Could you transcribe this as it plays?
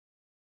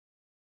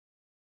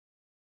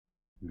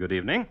Good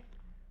evening.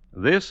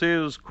 This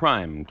is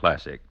Crime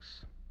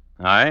Classics.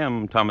 I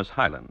am Thomas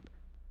Hyland.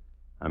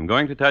 I'm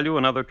going to tell you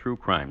another true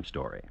crime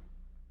story.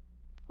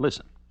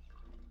 Listen.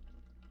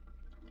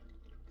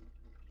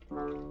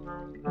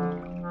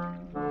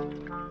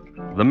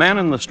 The man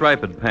in the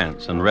striped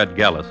pants and red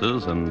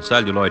galluses and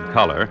celluloid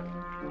collar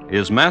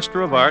is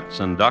Master of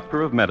Arts and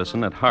Doctor of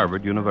Medicine at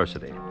Harvard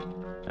University,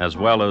 as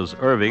well as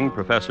Irving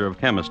Professor of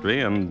Chemistry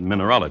and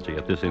Mineralogy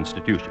at this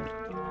institution.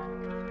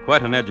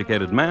 Quite an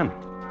educated man,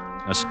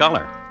 a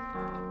scholar.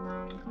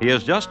 He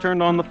has just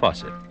turned on the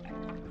faucet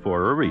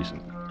for a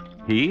reason.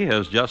 He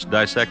has just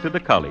dissected a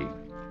colleague,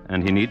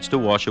 and he needs to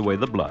wash away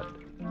the blood.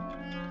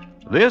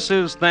 This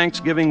is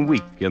Thanksgiving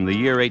week in the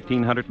year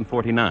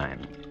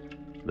 1849.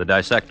 The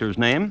dissector's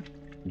name,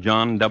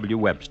 John W.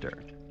 Webster.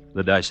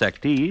 The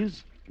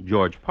dissectee's,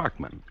 George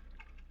Parkman.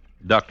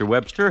 Dr.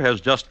 Webster has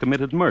just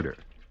committed murder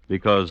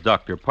because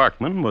Dr.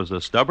 Parkman was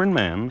a stubborn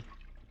man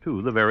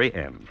to the very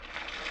end.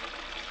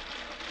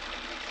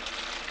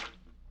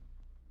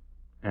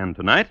 And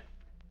tonight,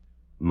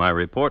 my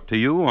report to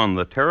you on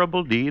the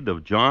terrible deed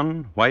of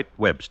John White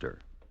Webster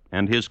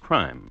and his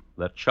crime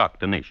that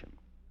shocked a nation.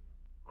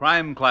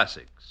 Crime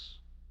Classics,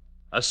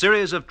 a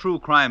series of true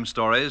crime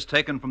stories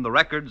taken from the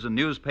records and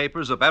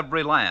newspapers of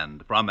every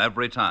land from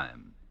every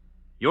time.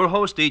 Your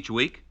host each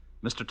week,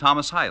 Mr.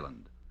 Thomas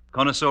Hyland,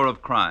 connoisseur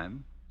of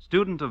crime,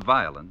 student of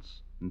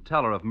violence, and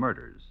teller of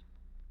murders.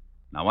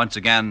 Now, once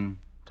again,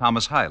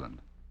 Thomas Hyland.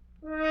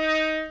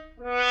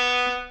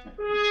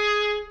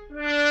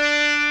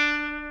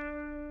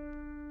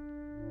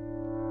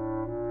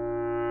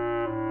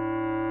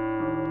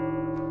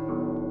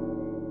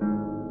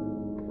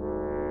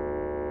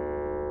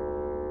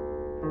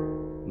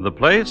 The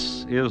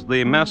place is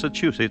the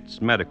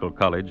Massachusetts Medical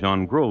College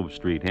on Grove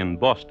Street in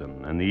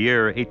Boston in the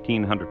year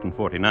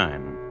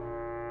 1849.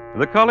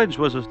 The college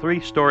was a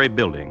three-story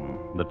building,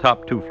 the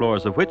top two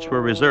floors of which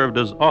were reserved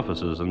as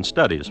offices and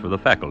studies for the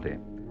faculty.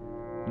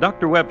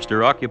 Dr.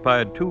 Webster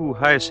occupied two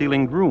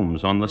high-ceilinged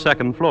rooms on the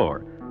second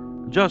floor,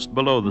 just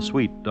below the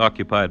suite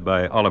occupied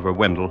by Oliver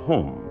Wendell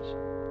Holmes.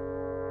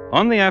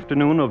 On the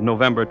afternoon of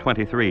November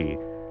 23,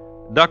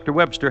 Dr.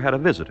 Webster had a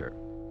visitor,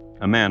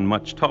 a man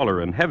much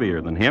taller and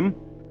heavier than him,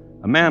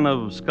 a man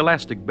of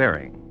scholastic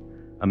bearing,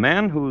 a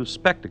man whose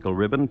spectacle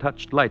ribbon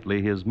touched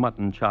lightly his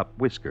mutton-chop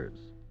whiskers.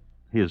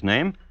 His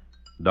name,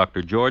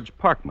 Dr. George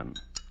Parkman.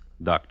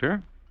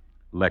 Doctor,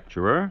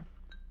 lecturer,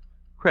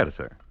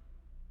 creditor.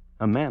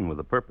 A man with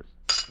a purpose.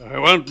 I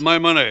want my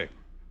money.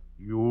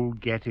 You'll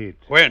get it.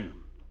 When?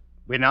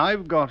 When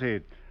I've got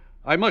it.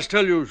 I must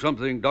tell you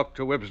something,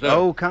 Dr. Webster.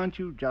 Oh, can't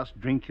you just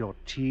drink your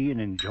tea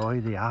and enjoy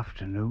the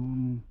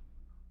afternoon?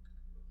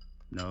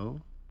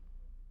 No?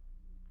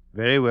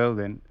 Very well,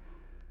 then.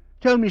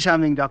 Tell me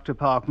something, Dr.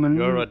 Parkman.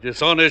 You're a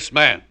dishonest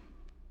man.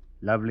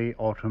 Lovely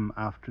autumn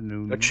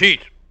afternoon. A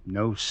cheat.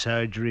 No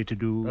surgery to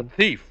do. A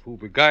thief who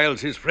beguiles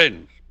his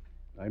friends.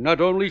 I'm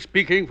not only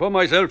speaking for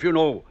myself, you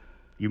know.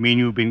 You mean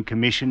you've been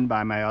commissioned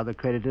by my other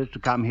creditors to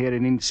come here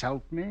and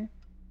insult me?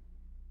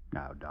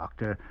 Now,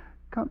 Doctor,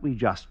 can't we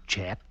just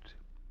chat?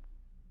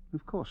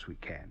 Of course we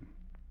can.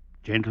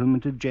 Gentleman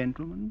to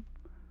gentleman,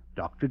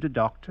 doctor to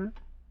doctor.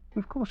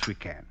 Of course we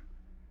can.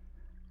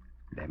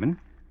 Lemon,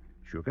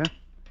 sugar.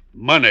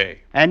 Money.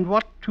 And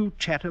what to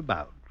chat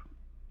about?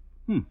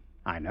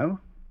 I know.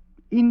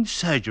 In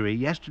surgery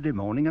yesterday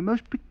morning, a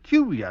most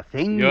peculiar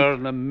thing. You're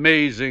an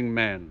amazing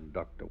man,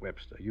 Dr.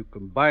 Webster. You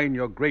combine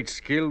your great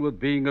skill with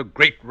being a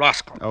great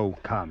rascal. Oh,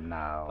 come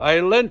now.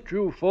 I lent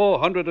you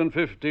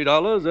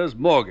 $450 as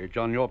mortgage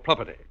on your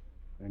property.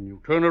 And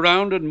you turn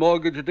around and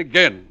mortgage it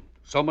again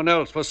to someone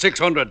else for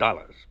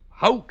 $600.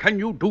 How can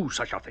you do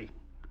such a thing?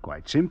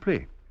 Quite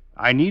simply.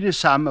 I need a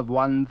sum of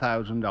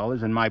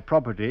 $1,000, and my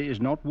property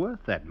is not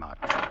worth that much.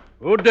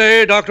 Good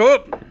day, Doctor.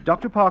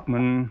 Dr.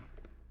 Parkman,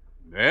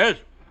 Yes?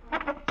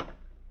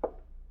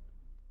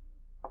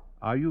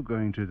 are you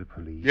going to the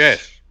police?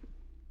 Yes.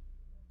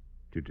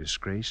 To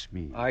disgrace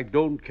me? I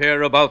don't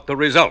care about the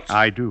results.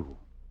 I do.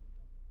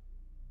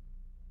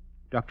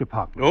 Dr.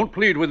 Parkman. Don't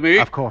plead with me.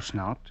 Of course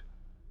not.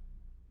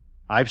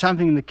 I've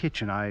something in the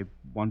kitchen I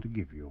want to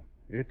give you.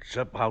 It's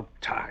about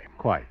time.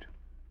 Quite.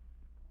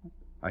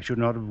 I should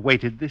not have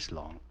waited this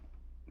long.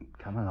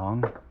 Come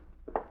along.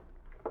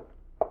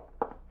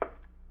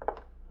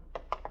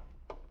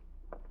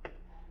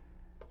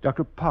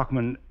 Dr.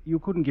 Parkman, you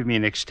couldn't give me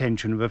an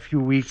extension of a few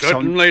weeks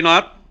Certainly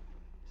not.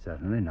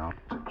 Certainly not.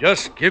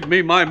 Just give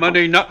me my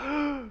money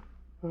now.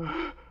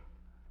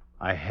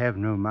 I have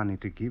no money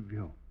to give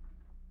you.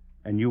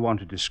 And you want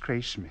to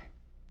disgrace me.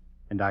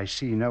 And I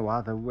see no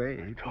other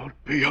way. Don't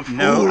be a fool.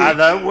 No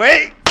other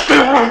way.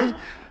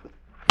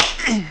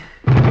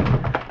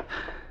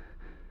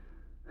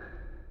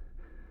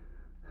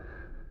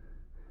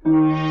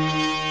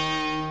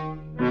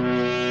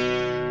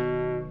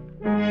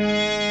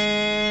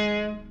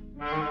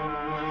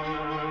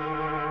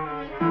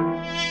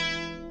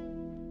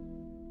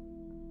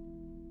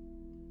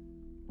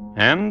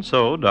 And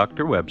so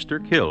Dr. Webster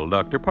killed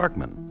Dr.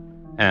 Parkman.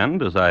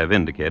 And, as I have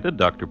indicated,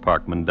 Dr.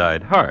 Parkman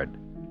died hard.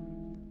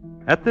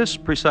 At this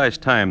precise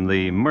time,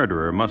 the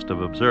murderer must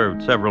have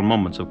observed several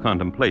moments of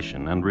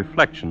contemplation and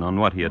reflection on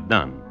what he had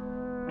done,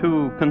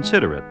 to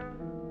consider it,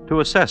 to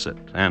assess it,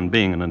 and,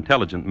 being an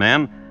intelligent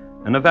man,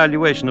 an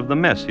evaluation of the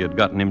mess he had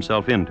gotten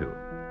himself into.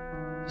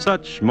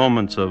 Such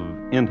moments of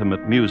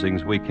intimate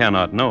musings we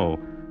cannot know,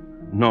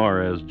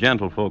 nor as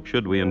gentlefolk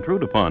should we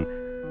intrude upon.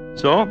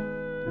 So,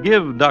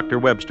 give Dr.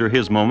 Webster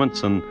his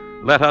moments and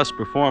let us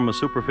perform a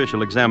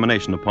superficial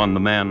examination upon the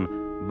man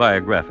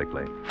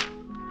biographically.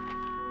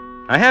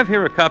 I have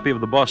here a copy of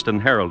the Boston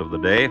Herald of the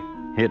day.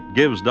 It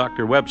gives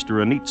Dr.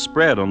 Webster a neat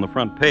spread on the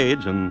front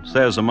page and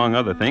says, among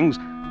other things,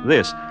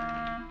 this: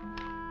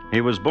 He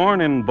was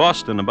born in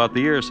Boston about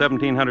the year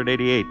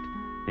 1788.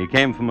 He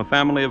came from a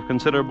family of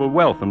considerable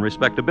wealth and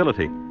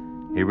respectability.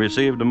 He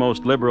received a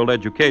most liberal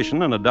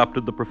education and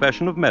adopted the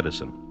profession of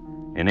medicine.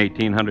 In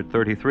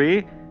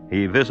 1833,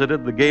 he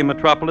visited the gay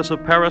metropolis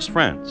of Paris,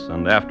 France,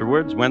 and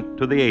afterwards went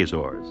to the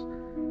Azores.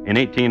 In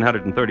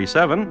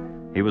 1837,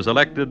 he was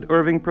elected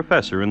Irving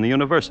Professor in the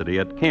University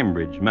at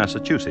Cambridge,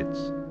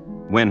 Massachusetts.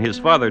 When his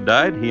father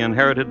died, he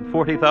inherited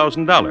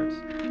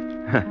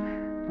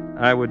 $40,000.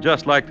 I would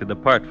just like to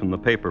depart from the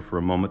paper for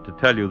a moment to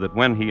tell you that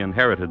when he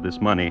inherited this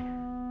money,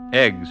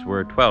 eggs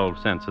were 12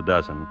 cents a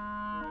dozen.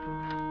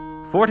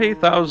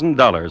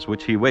 $40,000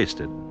 which he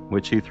wasted,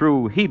 which he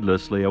threw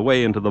heedlessly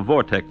away into the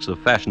vortex of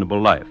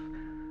fashionable life.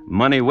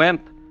 Money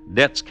went,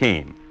 debts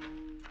came,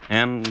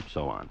 and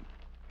so on.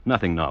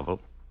 Nothing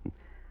novel.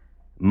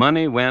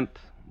 Money went,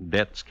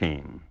 debts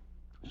came.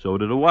 So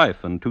did a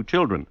wife and 2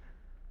 children.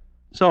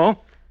 So,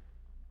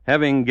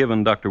 having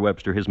given Dr.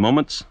 Webster his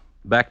moments,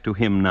 back to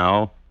him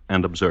now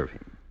and observe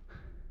him.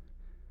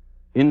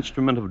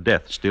 Instrument of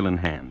death still in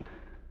hand,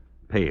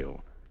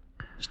 pale,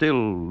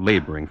 still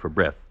laboring for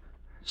breath.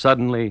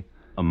 Suddenly,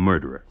 a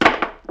murderer.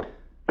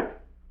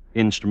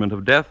 Instrument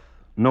of death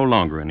no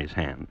longer in his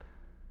hand,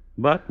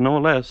 but no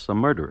less a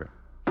murderer.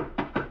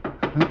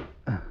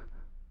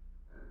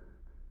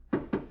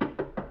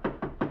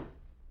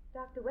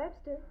 Dr.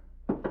 Webster?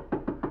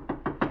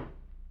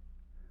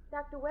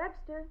 Dr.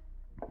 Webster?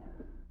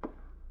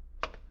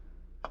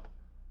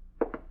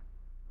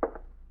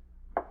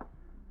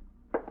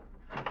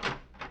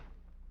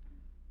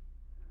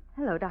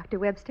 Hello, Dr.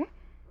 Webster.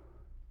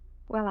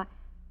 Well,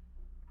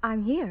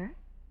 I'm here.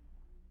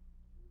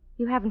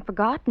 You haven't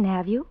forgotten,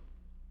 have you?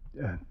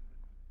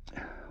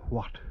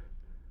 What?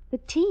 The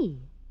tea.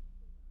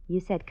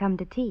 You said come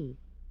to tea.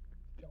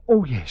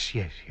 Oh, yes,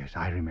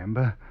 I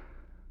remember.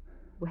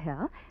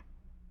 Well,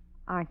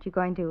 aren't you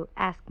going to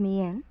ask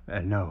me in?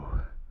 No.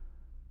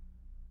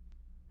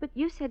 But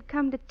you said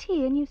come to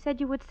tea, and you said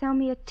you would sell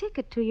me a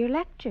ticket to your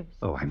lectures.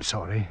 Oh, I'm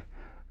sorry.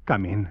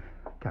 Come in.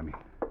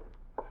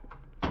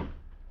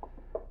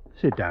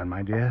 Sit down,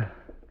 my dear.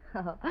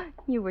 Oh,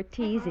 you were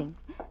teasing.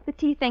 The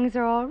tea things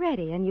are all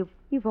ready, and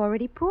you've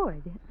already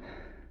poured.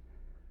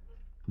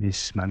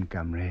 Miss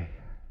Montgomery,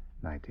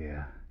 my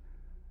dear.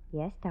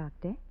 Yes,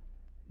 Doctor?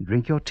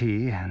 Drink your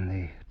tea, and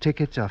the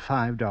tickets are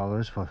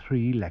 $5 for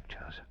 3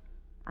 lectures.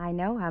 I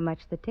know how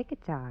much the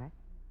tickets are.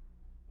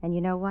 And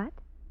you know what?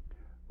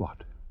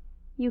 What?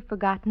 You've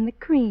forgotten the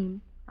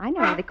cream. I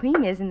know where the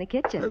cream is in the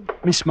kitchen.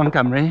 Miss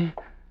Montgomery?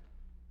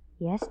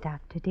 Yes,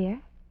 Doctor, dear?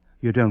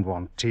 You don't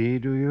want tea,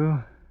 do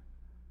you?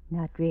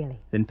 Not really.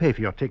 Then pay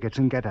for your tickets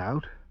and get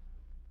out.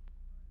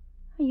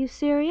 Are you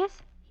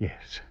serious?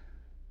 Yes.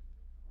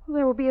 Well,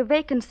 there will be a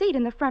vacant seat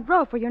in the front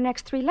row for your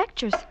next 3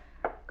 lectures.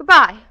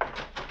 Goodbye.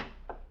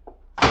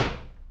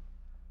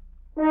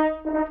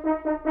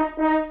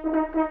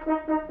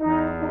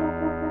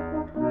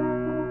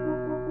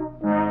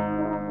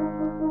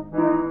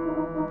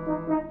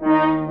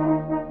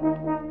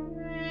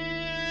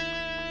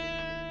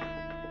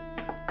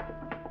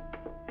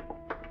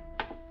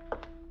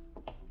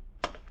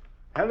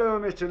 Hello,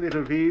 Mr.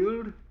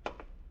 Littlefield.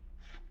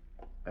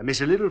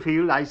 Mr.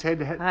 Littlefield, I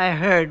said... I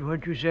heard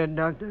what you said,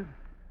 Doctor.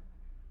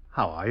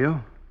 How are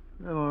you?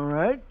 I'm all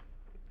right.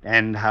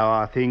 And how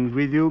are things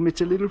with you,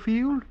 Mr.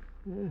 Littlefield?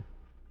 What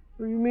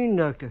do you mean,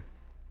 Doctor?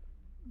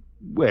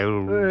 Well...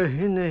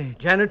 In the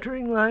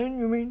janitoring line,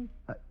 you mean?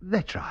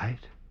 That's right.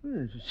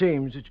 Well, it's the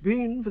same as it's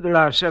been for the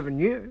last 7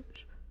 years.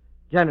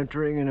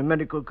 Janitoring in a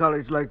medical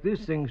college like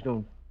this, things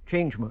don't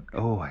change much.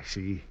 Oh, I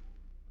see.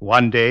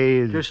 One day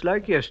is... Just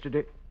like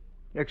yesterday,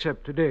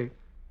 except today.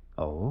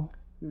 Oh?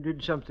 You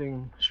did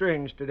something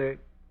strange today.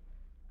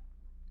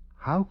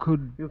 How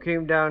could... You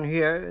came down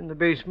here in the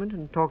basement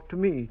and talked to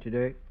me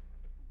today.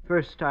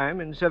 First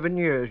time in 7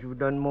 years you've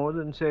done more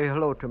than say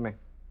hello to me.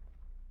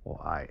 Oh,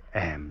 I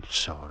am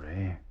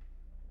sorry.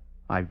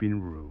 I've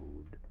been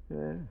rude.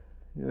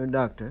 You're a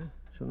doctor.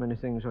 So many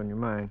things on your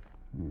mind.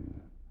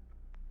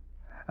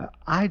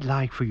 I'd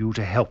like for you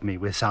to help me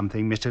with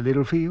something, Mr.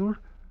 Littlefield.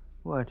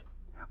 What?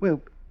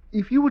 Well,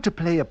 if you were to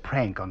play a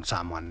prank on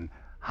someone,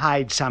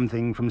 hide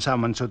something from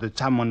someone so that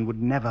someone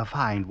would never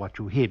find what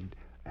you hid,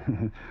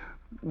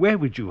 where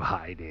would you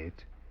hide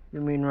it?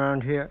 You mean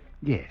around here?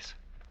 Yes.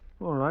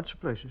 Oh, lots of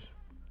places.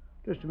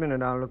 Just a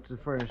minute, I'll look to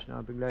the furnace and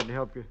I'll be glad to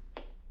help you.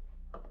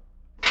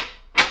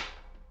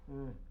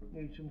 Hmm.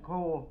 Need some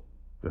coal.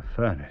 The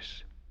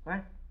furnace.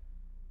 What?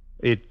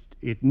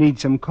 It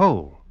needs some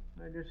coal.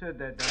 I just said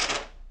that, Doctor.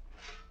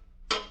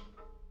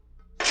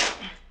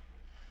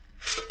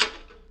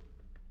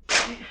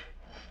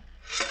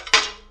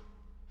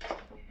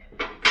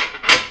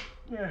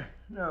 Yeah,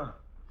 no.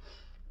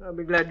 I'll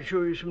be glad to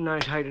show you some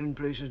nice hiding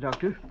places,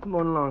 Doctor. Come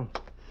on along.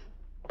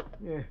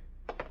 Yeah.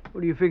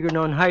 What are you figuring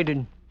on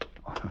hiding?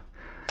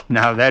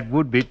 Now, that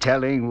would be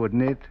telling,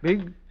 wouldn't it?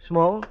 Big?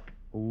 Small?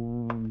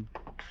 Oh,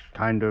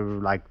 kind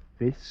of like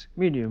this?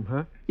 Medium,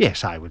 huh?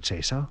 Yes, I would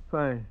say so.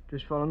 Fine.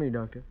 Just follow me,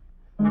 Doctor.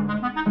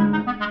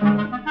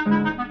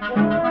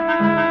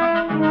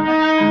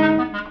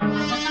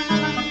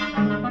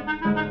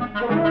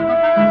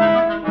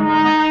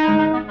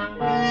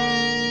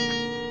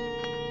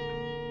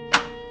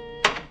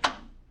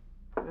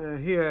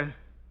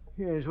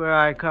 Here's where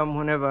I come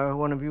whenever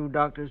one of you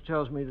doctors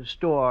tells me to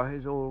store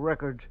his old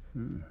records.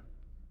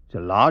 It's a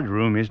large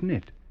room, isn't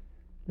it?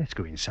 Let's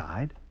go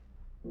inside.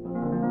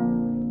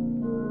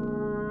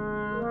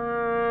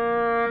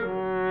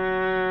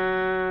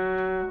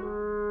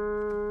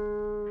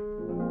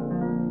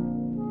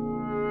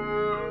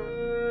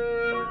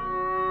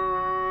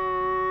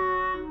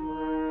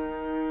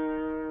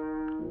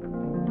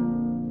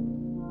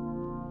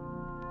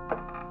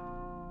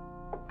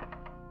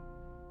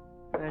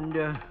 And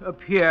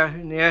up here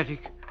in the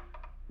attic,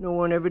 no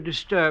one ever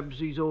disturbs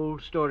these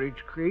old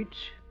storage crates.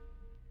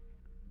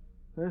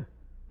 Huh?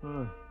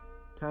 Oh,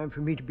 time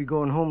for me to be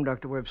going home,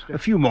 Dr. Webster. A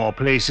few more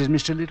places,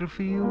 Mr.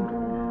 Littlefield.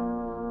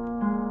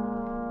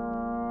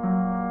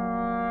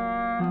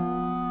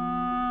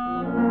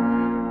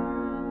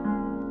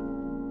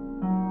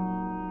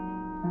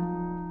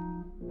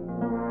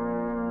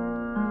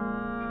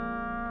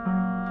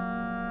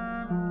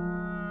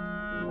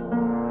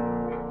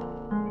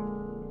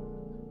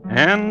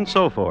 And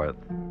so forth.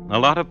 A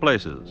lot of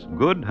places,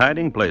 good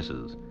hiding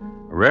places,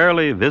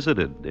 rarely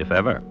visited, if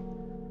ever.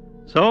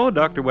 So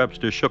Dr.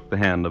 Webster shook the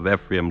hand of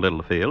Ephraim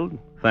Littlefield,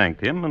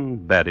 thanked him,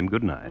 and bade him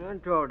good night. Not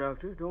at all,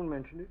 Doctor. Don't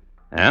mention it.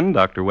 And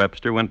Dr.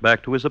 Webster went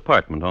back to his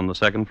apartment on the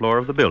second floor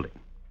of the building.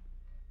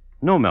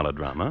 No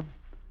melodrama.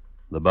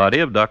 The body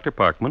of Dr.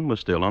 Parkman was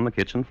still on the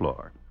kitchen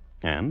floor,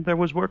 and there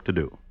was work to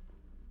do.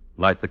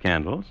 Light the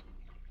candles,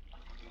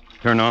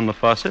 turn on the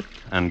faucet,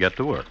 and get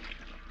to work.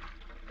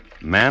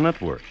 Man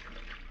at work.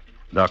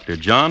 Dr.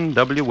 John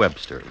W.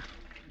 Webster,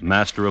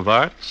 Master of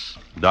Arts,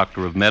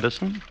 Doctor of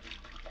Medicine,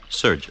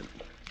 Surgeon.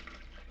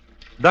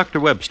 Dr.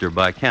 Webster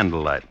by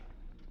candlelight.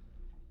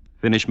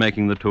 Finish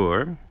making the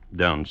tour,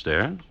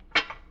 downstairs,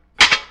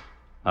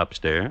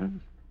 upstairs,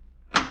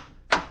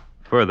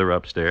 further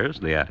upstairs,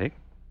 the attic.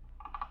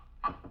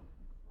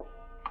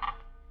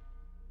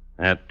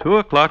 At 2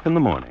 o'clock in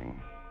the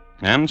morning,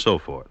 and so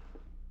forth.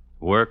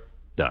 Work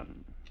done.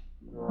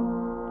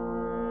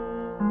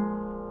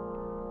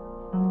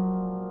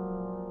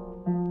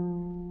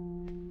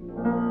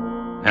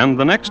 And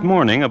the next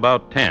morning,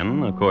 about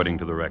 10, according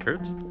to the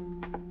records.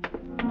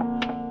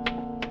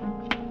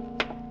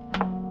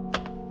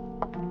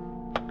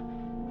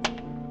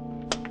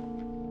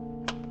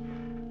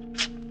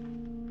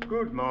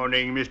 Good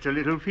morning, Mr.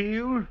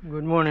 Littlefield.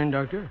 Good morning,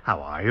 Doctor. How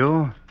are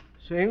you?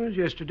 Same as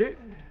yesterday.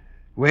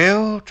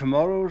 Well,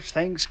 tomorrow's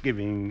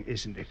Thanksgiving,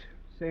 isn't it?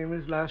 Same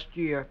as last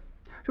year.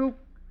 So,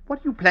 what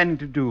are you planning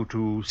to do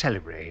to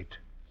celebrate?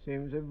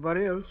 Same as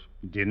everybody else.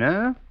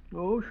 Dinner?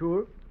 Oh,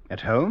 sure.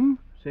 At home?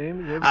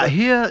 Same as everybody.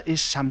 Here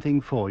is something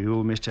for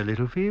you, Mr.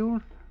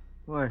 Littlefield.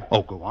 What?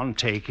 Oh, go on,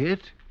 take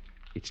it.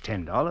 It's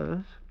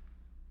 $10.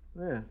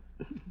 Well,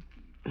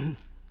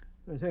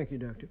 well, thank you,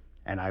 Doctor.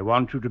 And I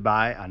want you to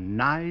buy a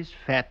nice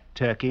fat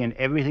turkey and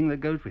everything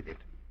that goes with it.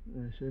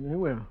 I certainly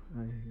will.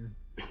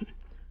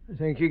 I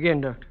thank you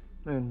again, Doctor,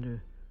 and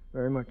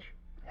very much.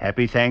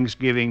 Happy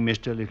Thanksgiving,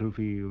 Mr.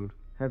 Littlefield.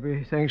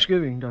 Happy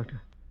Thanksgiving,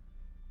 Doctor.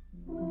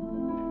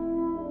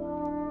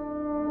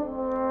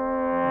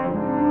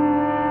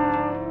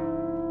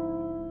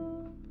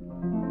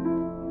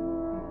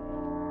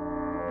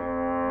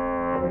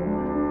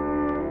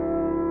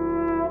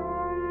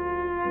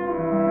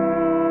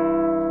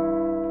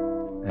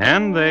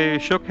 And they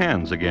shook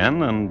hands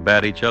again and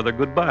bade each other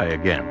goodbye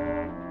again.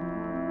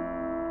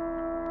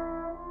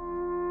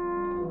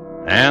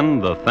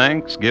 And the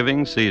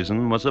Thanksgiving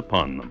season was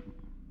upon them.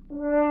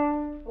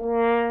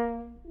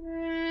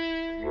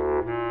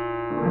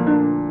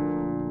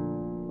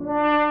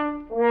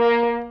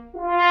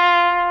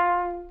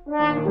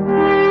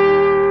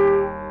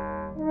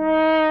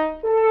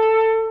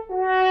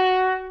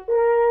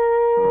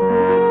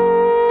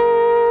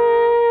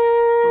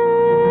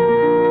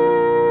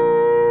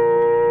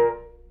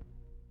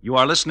 You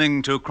are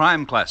listening to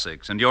Crime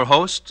Classics and your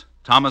host,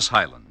 Thomas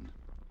Hyland.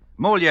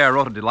 Molière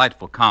wrote a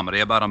delightful comedy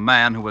about a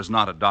man who was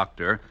not a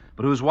doctor,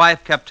 but whose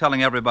wife kept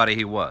telling everybody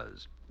he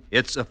was.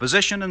 It's A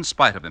Physician in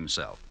Spite of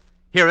Himself.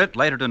 Hear it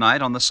later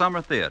tonight on the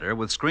Summer Theater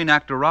with screen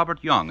actor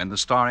Robert Young in the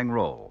starring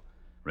role.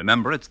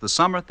 Remember, it's the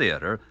Summer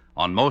Theater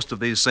on most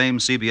of these same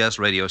CBS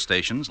radio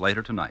stations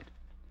later tonight.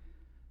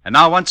 And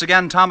now, once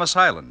again, Thomas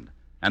Hyland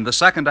and the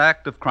second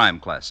act of Crime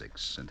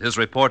Classics and his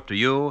report to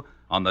you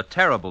on the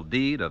terrible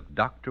deed of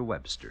Dr.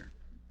 Webster.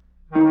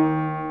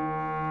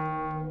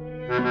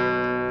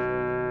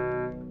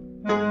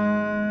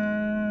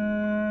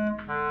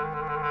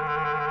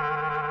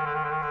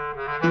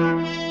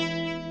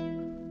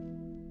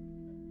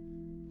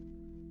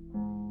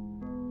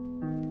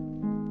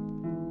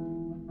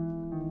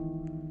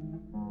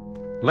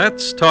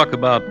 Let's talk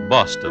about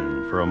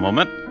Boston for a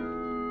moment,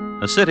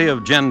 a city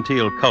of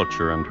genteel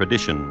culture and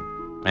tradition.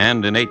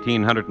 And in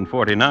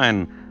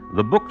 1849,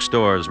 the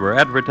bookstores were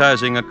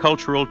advertising a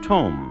cultural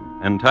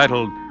tome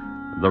entitled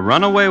The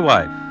Runaway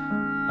Wife,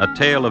 A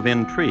Tale of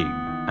Intrigue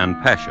and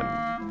Passion.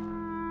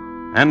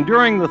 And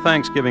during the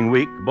Thanksgiving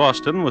week,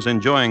 Boston was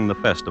enjoying the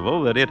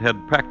festival that it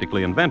had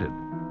practically invented.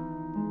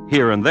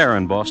 Here and there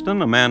in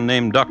Boston, a man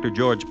named Dr.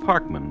 George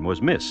Parkman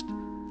was missed.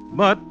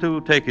 But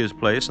to take his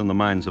place in the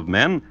minds of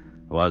men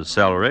was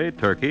celery,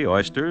 turkey,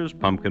 oysters,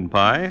 pumpkin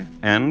pie,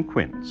 and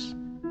quince.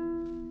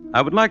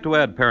 I would like to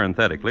add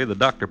parenthetically that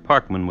Dr.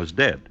 Parkman was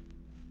dead,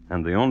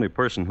 and the only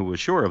person who was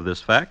sure of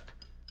this fact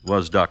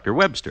was Dr.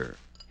 Webster,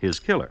 his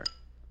killer.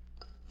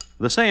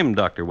 The same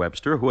Dr.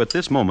 Webster who at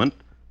this moment,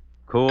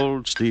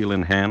 cold steel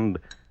in hand,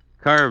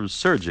 carves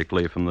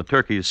surgically from the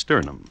turkey's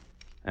sternum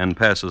and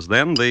passes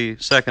then the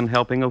second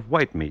helping of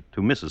white meat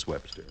to Mrs.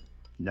 Webster.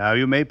 Now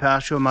you may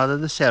pass your mother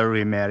the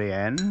celery, Mary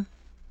Ann.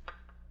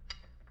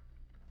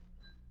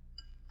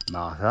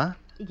 Martha,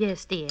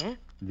 Yes, dear.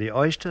 the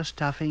oyster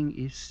stuffing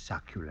is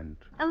succulent.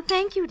 Oh,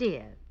 thank you,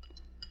 dear.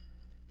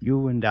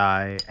 You and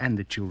I and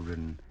the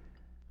children,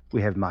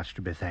 we have much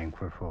to be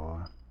thankful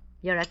for.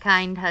 You're a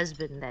kind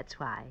husband, that's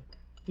why.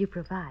 You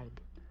provide.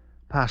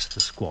 Pass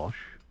the squash.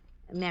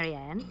 Mary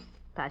Ann,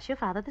 pass your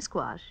father the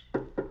squash.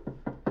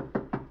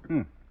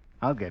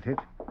 I'll get it.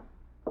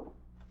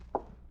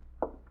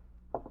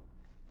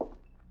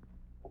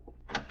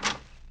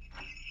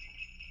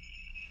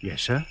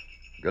 Yes, sir?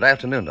 Good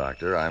afternoon,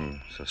 Doctor. I'm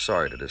so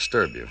sorry to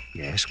disturb you.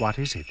 Yes, what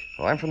is it?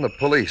 Oh, I'm from the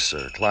police,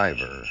 sir.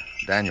 Cliver.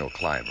 Daniel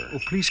Cliver. Oh,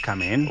 please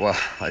come in. Well,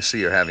 I see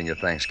you're having your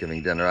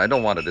Thanksgiving dinner. I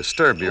don't want to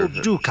disturb you.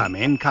 Oh, do come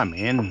in, come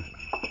in.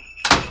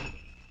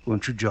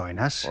 Won't you join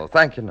us? Well,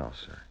 thank you, no,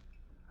 sir.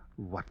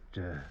 What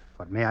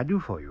may I do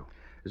for you?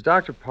 Is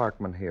Dr.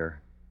 Parkman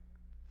here?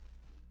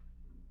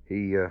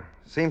 He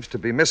seems to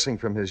be missing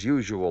from his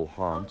usual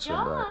haunts.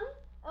 What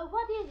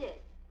is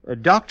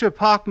it? Dr.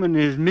 Parkman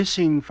is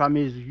missing from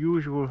his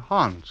usual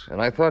haunts.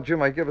 And I thought you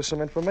might give us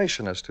some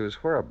information as to his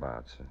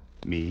whereabouts.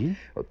 Me?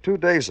 Well, 2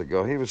 days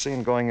ago, he was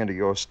seen going into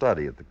your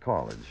study at the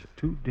college.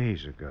 2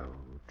 days ago.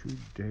 2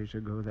 days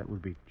ago, that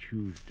would be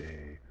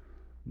Tuesday.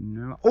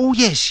 No. Oh,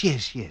 yes.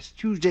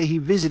 Tuesday he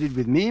visited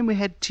with me and we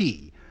had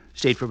tea.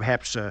 Stayed for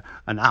perhaps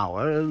an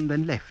hour and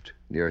then left.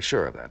 You're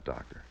sure of that,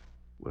 Doctor?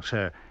 Well,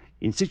 sir,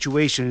 in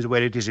situations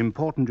where it is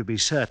important to be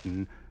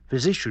certain,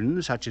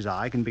 physicians such as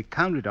I can be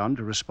counted on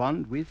to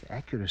respond with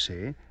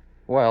accuracy.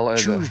 Well,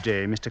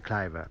 Tuesday, Mr.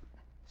 Cliver.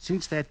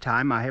 Since that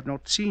time, I have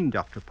not seen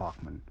Dr.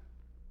 Parkman.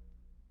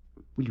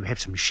 Will you have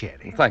some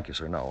sherry? Thank you,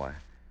 sir. No,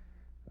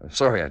 I'm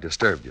sorry I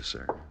disturbed you,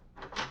 sir.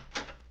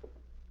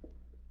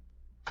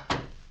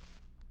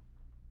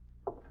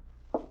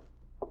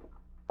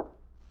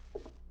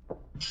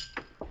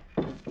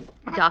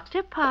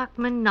 Dr.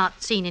 Parkman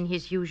not seen in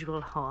his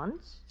usual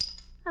haunts?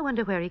 I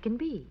wonder where he can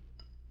be.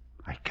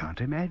 I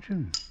can't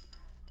imagine.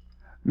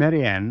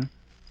 Mary Ann,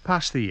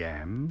 pass the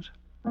yams.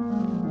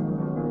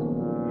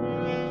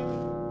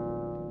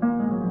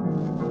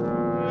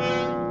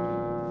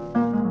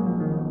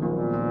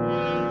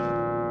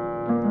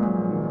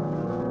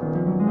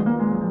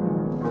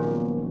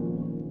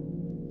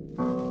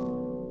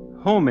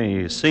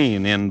 Homey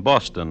scene in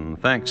Boston,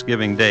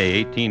 Thanksgiving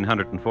Day,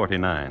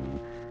 1849.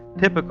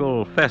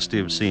 Typical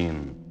festive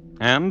scene,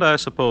 and I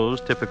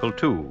suppose typical,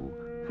 too,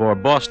 for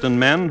Boston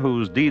men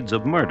whose deeds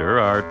of murder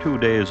are 2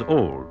 days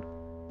old.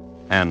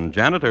 And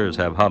janitors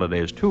have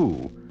holidays,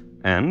 too,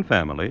 and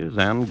families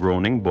and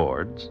groaning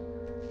boards.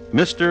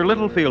 Mr.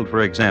 Littlefield,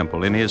 for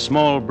example, in his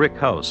small brick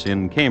house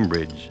in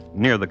Cambridge,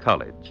 near the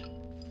college.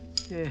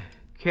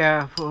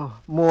 Care for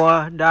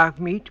more dark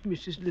meat,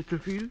 Mrs.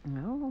 Littlefield?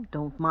 No,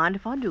 don't mind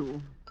if I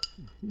do.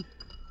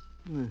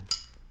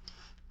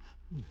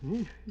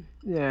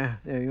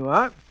 There you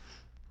are.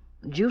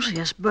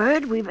 Juiciest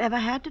bird we've ever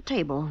had to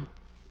table.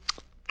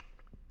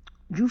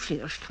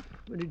 Juiciest.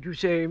 What did you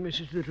say,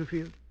 Mrs.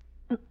 Littlefield?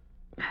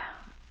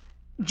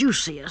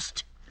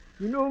 Juiciest.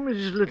 You know,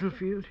 Mrs.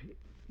 Littlefield,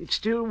 it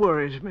still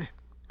worries me.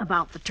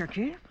 About the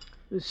turkey?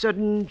 The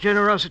sudden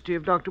generosity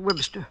of Dr.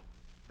 Webster.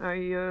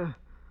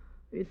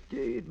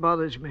 It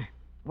bothers me.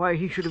 Why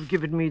he should have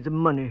given me the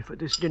money for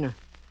this dinner.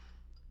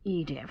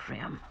 Eat,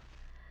 Ephraim.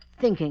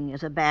 Thinking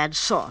is a bad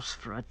sauce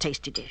for a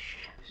tasty dish.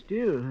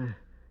 Still, a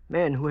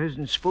man who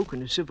hasn't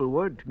spoken a civil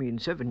word to me in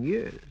 7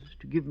 years,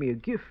 to give me a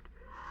gift,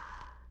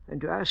 and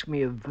to ask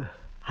me of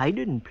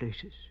hiding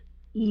places.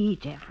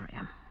 Eat,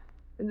 Ephraim.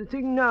 And the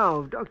thing now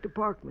of Dr.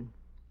 Parkman.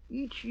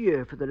 Each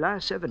year for the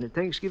last 7 at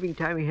Thanksgiving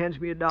time he hands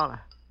me $1.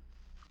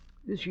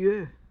 This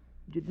year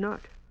he did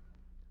not.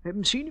 I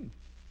haven't seen him.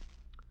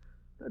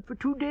 Not for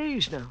 2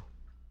 days now.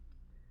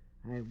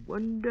 I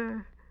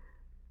wonder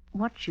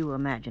What you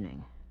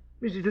imagining?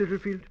 Mrs.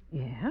 Littlefield,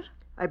 Yes?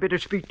 I better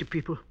speak to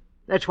people.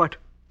 That's what.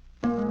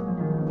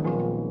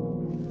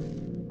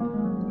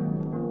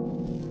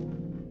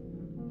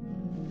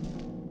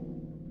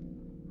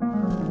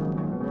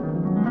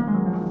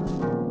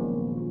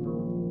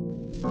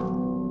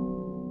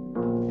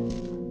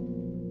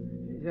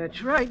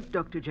 That's right,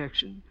 Dr.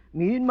 Jackson.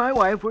 Me and my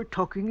wife were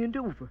talking it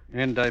over.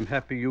 And I'm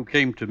happy you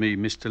came to me,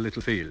 Mr.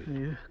 Littlefield.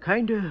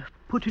 Kind of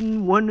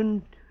putting one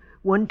and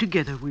one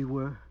together we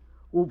were.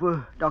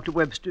 Over Dr.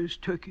 Webster's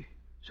turkey,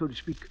 so to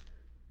speak,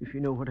 if you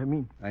know what I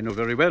mean. I know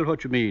very well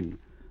what you mean.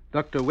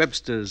 Dr.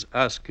 Webster's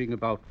asking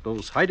about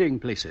those hiding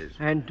places.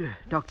 And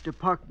Dr.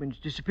 Parkman's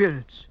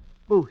disappearance.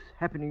 Both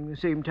happening at the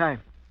same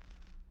time.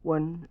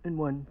 One and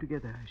one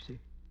together, I say.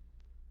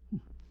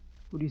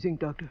 What do you think,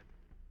 Doctor?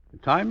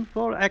 Time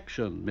for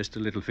action,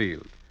 Mr.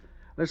 Littlefield.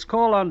 Let's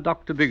call on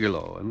Dr.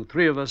 Bigelow, and the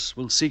three of us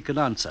will seek an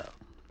answer.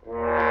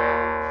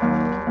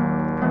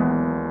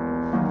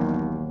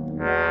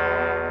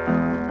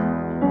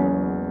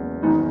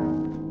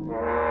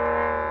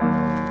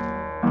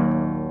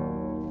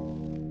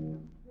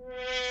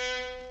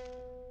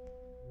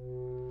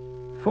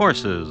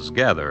 Forces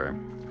gather.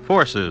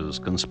 Forces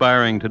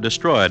conspiring to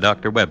destroy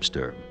Dr.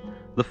 Webster.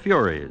 The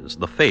Furies,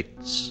 the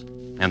Fates.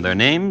 And their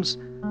names?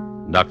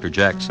 Dr.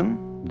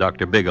 Jackson,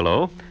 Dr.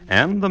 Bigelow,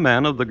 and the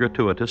man of the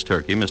gratuitous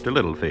turkey, Mr.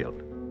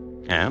 Littlefield.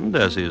 And,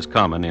 as is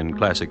common in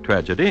classic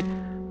tragedy,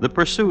 the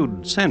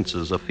pursued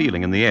senses a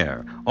feeling in the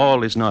air.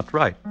 All is not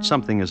right.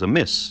 Something is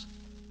amiss.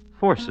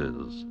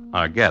 Forces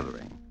are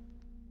gathering.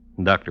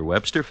 Dr.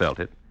 Webster felt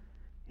it.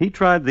 He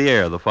tried the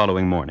air the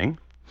following morning,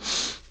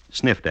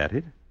 sniffed at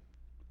it,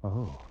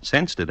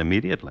 sensed it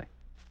immediately.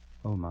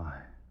 Oh, my.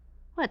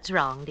 What's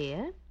wrong,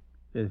 dear?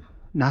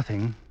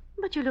 Nothing.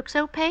 But you look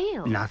so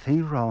pale.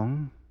 Nothing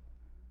wrong.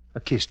 A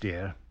kiss,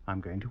 dear. I'm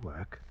going to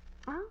work.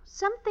 Oh,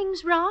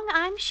 something's wrong.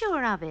 I'm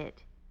sure of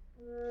it.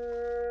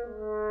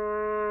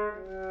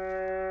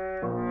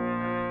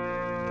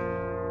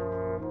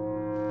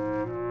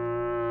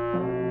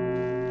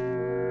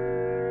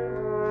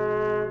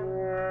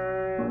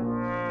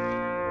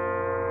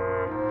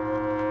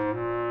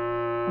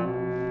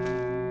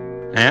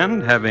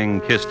 And, having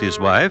kissed his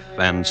wife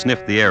and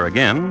sniffed the air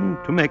again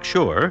to make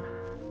sure,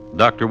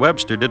 Dr.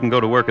 Webster didn't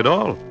go to work at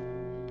all.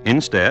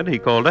 Instead, he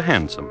called a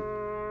hansom,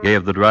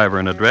 gave the driver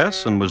an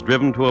address, and was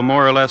driven to a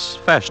more or less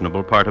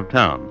fashionable part of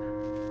town.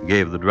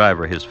 Gave the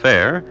driver his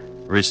fare,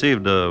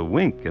 received a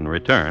wink in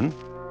return,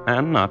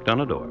 and knocked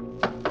on a door.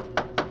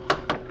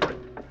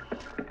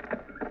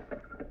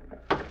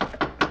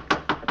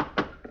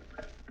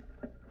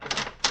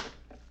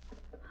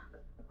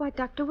 Why,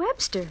 Dr.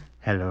 Webster.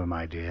 Hello,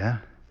 my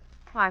dear.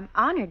 I'm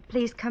honored.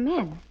 Please come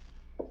in.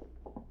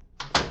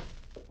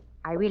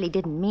 I really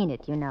didn't mean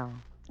it, you know.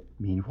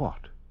 Mean what?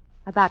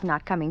 About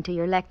not coming to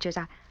your lectures.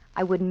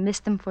 I wouldn't miss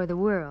them for the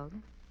world.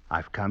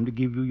 I've come to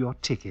give you your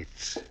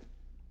tickets.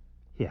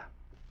 Here.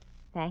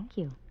 Thank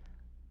you.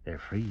 They're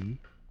free.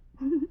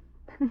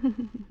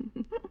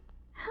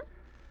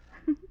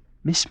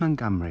 Miss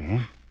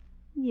Montgomery,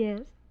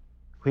 Yes.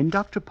 when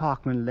Dr.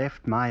 Parkman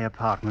left my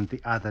apartment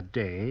the other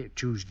day,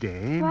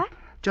 Tuesday... What?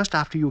 Just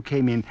after you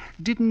came in,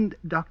 didn't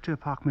Dr.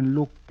 Parkman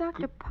look...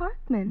 Dr.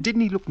 Parkman?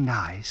 Didn't he look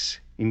nice?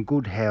 In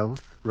good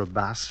health,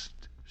 robust,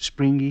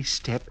 springy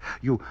step?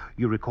 You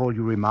recall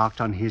you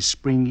remarked on his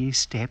springy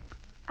step?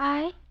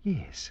 I?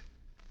 Yes.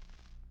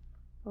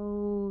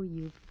 Oh,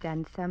 you've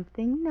done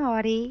something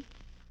naughty.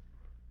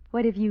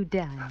 What have you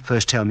done?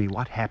 First tell me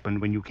what happened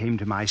when you came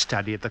to my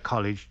study at the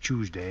college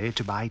Tuesday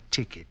to buy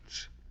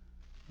tickets.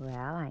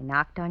 Well, I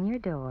knocked on your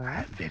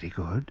door. Very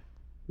good.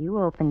 You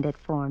opened it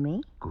for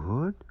me.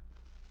 Good.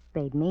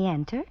 Bade me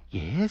enter.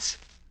 Yes.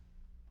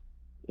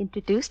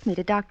 Introduced me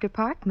to Dr.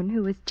 Parkman,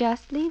 who was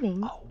just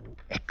leaving. Oh,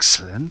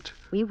 excellent.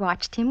 We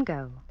watched him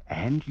go.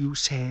 And you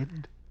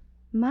said...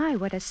 My,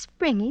 what a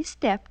springy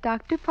step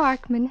Dr.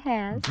 Parkman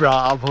has.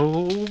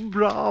 Bravo,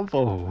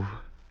 bravo.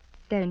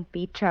 Don't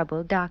be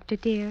troubled, Doctor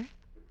dear.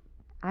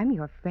 I'm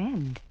your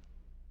friend.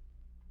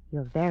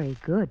 Your very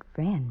good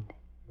friend.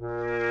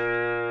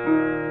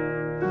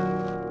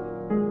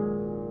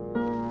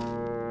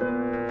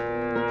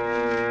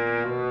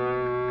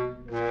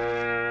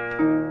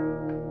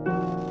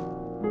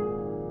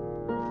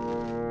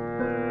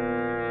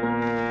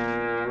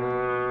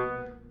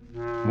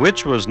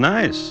 Which was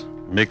nice,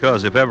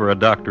 because if ever a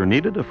doctor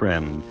needed a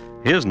friend,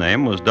 his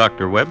name was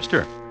Dr.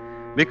 Webster.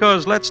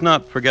 Because let's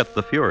not forget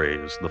the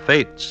Furies, the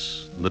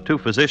Fates, the two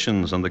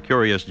physicians and the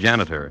curious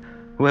janitor,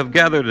 who have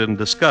gathered and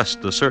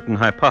discussed a certain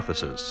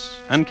hypothesis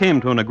and came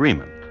to an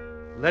agreement.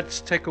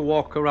 Let's take a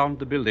walk around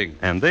the building.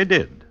 And they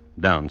did.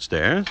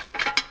 Downstairs,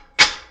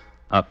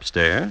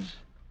 upstairs,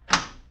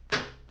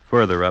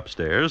 further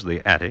upstairs,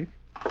 the attic.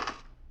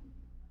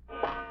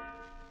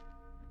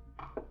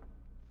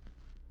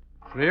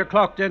 3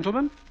 o'clock,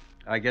 gentlemen.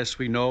 I guess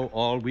we know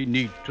all we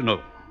need to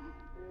know.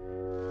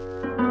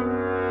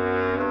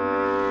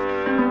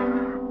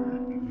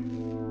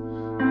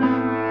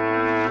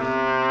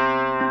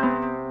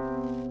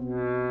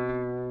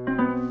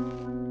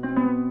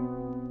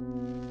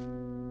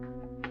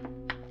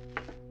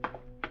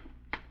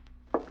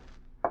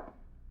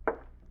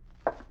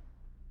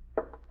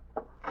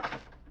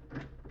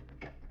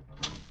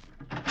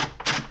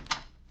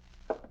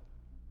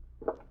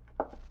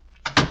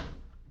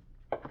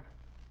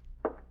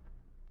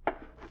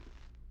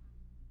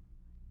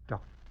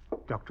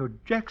 Dr.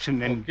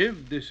 Jackson, and...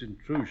 Forgive this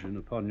intrusion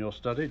upon your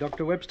study,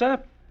 Dr. Webster.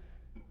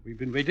 We've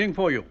been waiting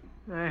for you.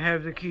 I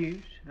have the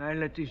keys. I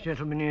let these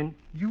gentlemen in.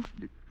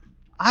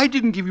 I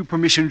didn't give you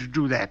permission to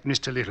do that,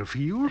 Mr.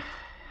 Littlefield.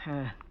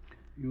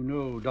 You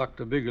know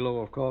Dr. Bigelow,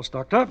 of course,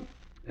 Doctor.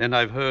 And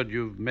I've heard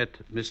you've met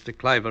Mr.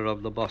 Cliver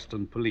of the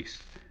Boston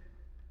Police.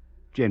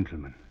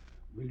 Gentlemen.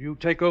 Will you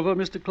take over,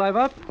 Mr.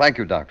 Cliver? Thank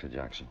you, Dr.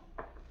 Jackson.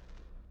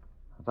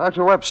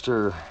 Dr.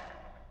 Webster.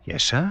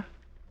 Yes, sir?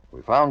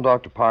 We found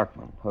Dr.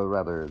 Parkman. Or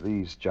rather,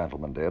 these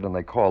gentlemen did, and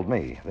they called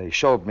me. They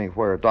showed me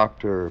where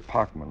Dr.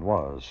 Parkman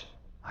was.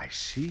 I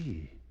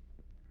see.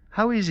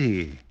 How is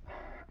he?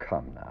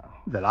 Come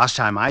now. The last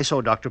time I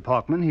saw Dr.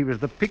 Parkman, he was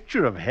the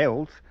picture of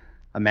health.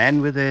 A man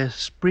with a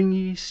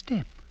springy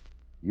step.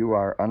 You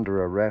are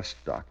under arrest,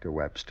 Dr.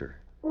 Webster.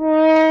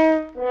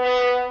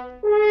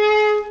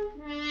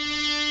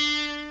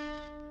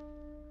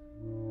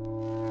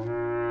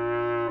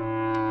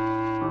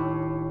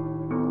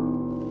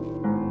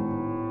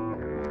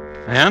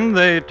 And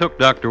they took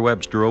Dr.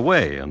 Webster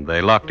away, and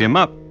they locked him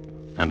up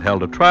and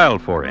held a trial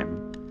for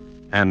him,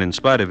 and in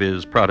spite of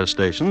his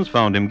protestations,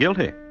 found him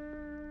guilty.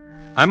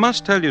 I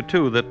must tell you,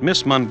 too, that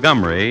Miss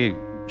Montgomery,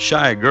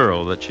 shy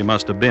girl that she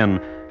must have been,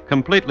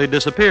 completely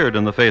disappeared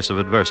in the face of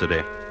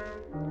adversity.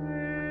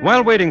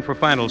 While waiting for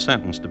final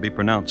sentence to be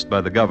pronounced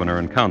by the governor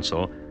and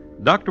council,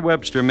 Dr.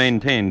 Webster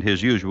maintained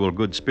his usual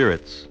good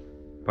spirits,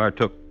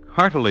 partook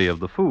heartily of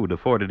the food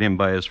afforded him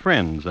by his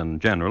friends, and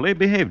generally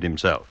behaved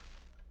himself.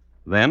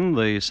 Then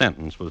the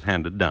sentence was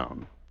handed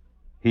down.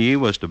 He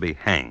was to be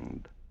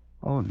hanged.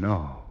 Oh,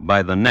 no.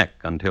 By the neck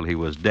until he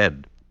was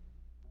dead.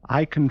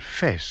 I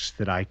confess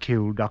that I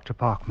killed Dr.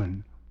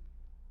 Parkman.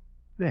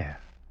 There.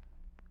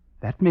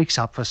 That makes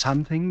up for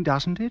something,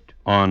 doesn't it?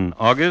 On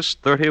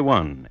August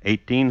 31,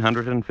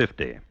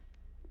 1850.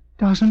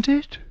 Doesn't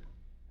it?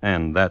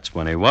 And that's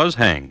when he was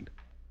hanged.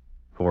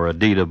 For a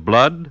deed of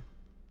blood,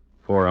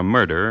 for a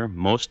murder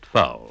most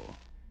foul.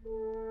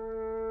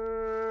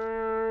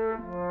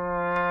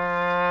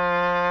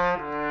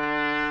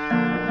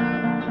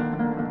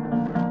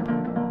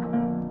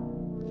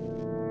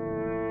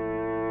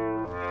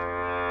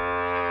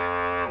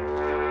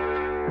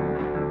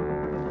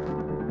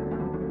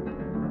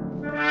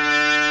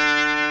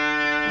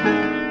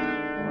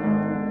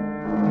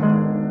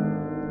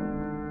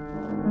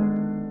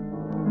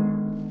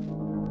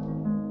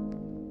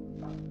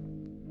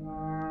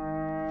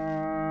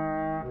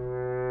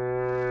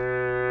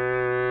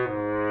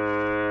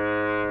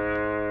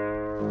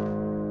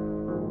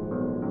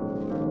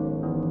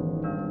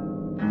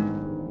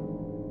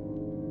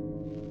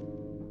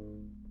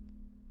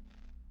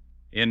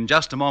 In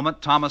just a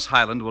moment, Thomas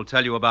Hyland will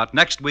tell you about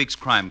next week's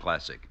crime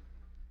classic.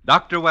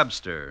 Dr.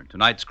 Webster,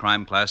 tonight's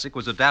crime classic,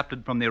 was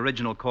adapted from the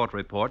original court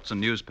reports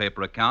and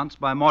newspaper accounts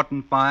by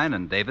Morton Fine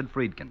and David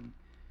Friedkin.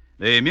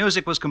 The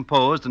music was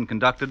composed and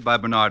conducted by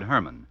Bernard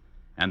Herrmann,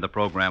 and the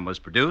program was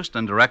produced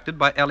and directed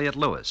by Elliott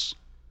Lewis.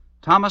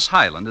 Thomas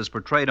Hyland is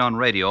portrayed on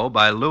radio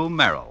by Lou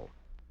Merrill.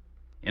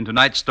 In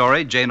tonight's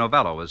story, Jay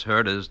Novello was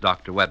heard as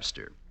Dr.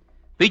 Webster.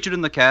 Featured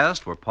in the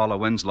cast were Paula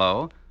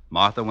Winslow,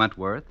 Martha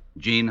Wentworth,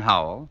 Jean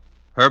Howell,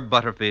 Herb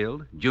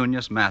Butterfield,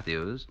 Junius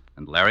Matthews,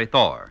 and Larry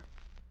Thor.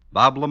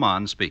 Bob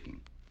Lamont speaking.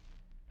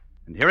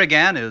 And here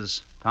again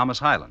is Thomas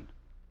Hyland.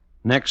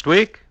 Next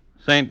week,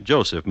 St.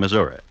 Joseph,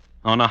 Missouri,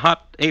 on a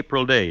hot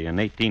April day in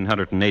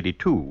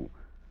 1882.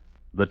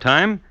 The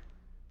time,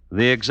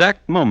 the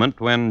exact moment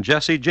when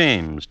Jesse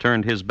James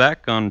turned his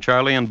back on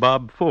Charlie and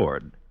Bob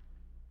Ford.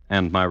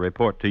 And my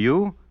report to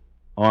you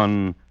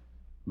on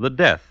the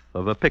death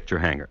of a picture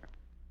hanger.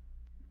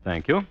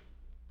 Thank you.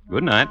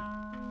 Good night.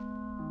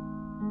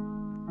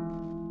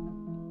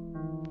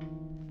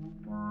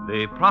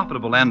 The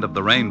profitable end of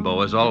the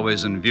rainbow is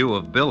always in view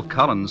of Bill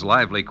Cullen's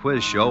lively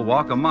quiz show,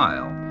 Walk a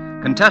Mile.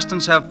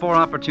 Contestants have 4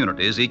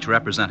 opportunities, each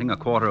representing a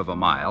quarter of a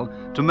mile,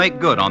 to make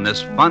good on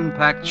this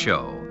fun-packed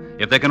show.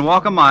 If they can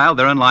walk a mile,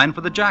 they're in line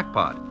for the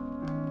jackpot.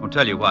 I'll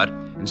tell you what,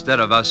 instead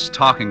of us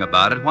talking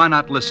about it, why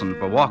not listen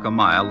for Walk a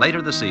Mile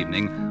later this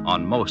evening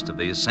on most of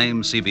these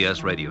same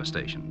CBS radio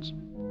stations?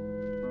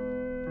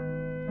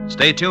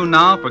 Stay tuned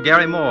now for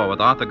Gary Moore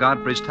with Arthur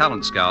Godfrey's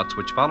Talent Scouts,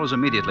 which follows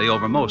immediately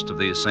over most of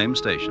these same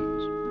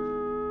stations.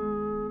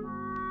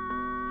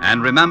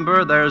 And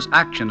remember, there's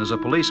action as a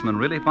policeman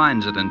really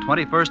finds it in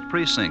 21st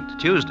Precinct,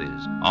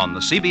 Tuesdays on the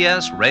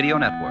CBS Radio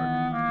Network.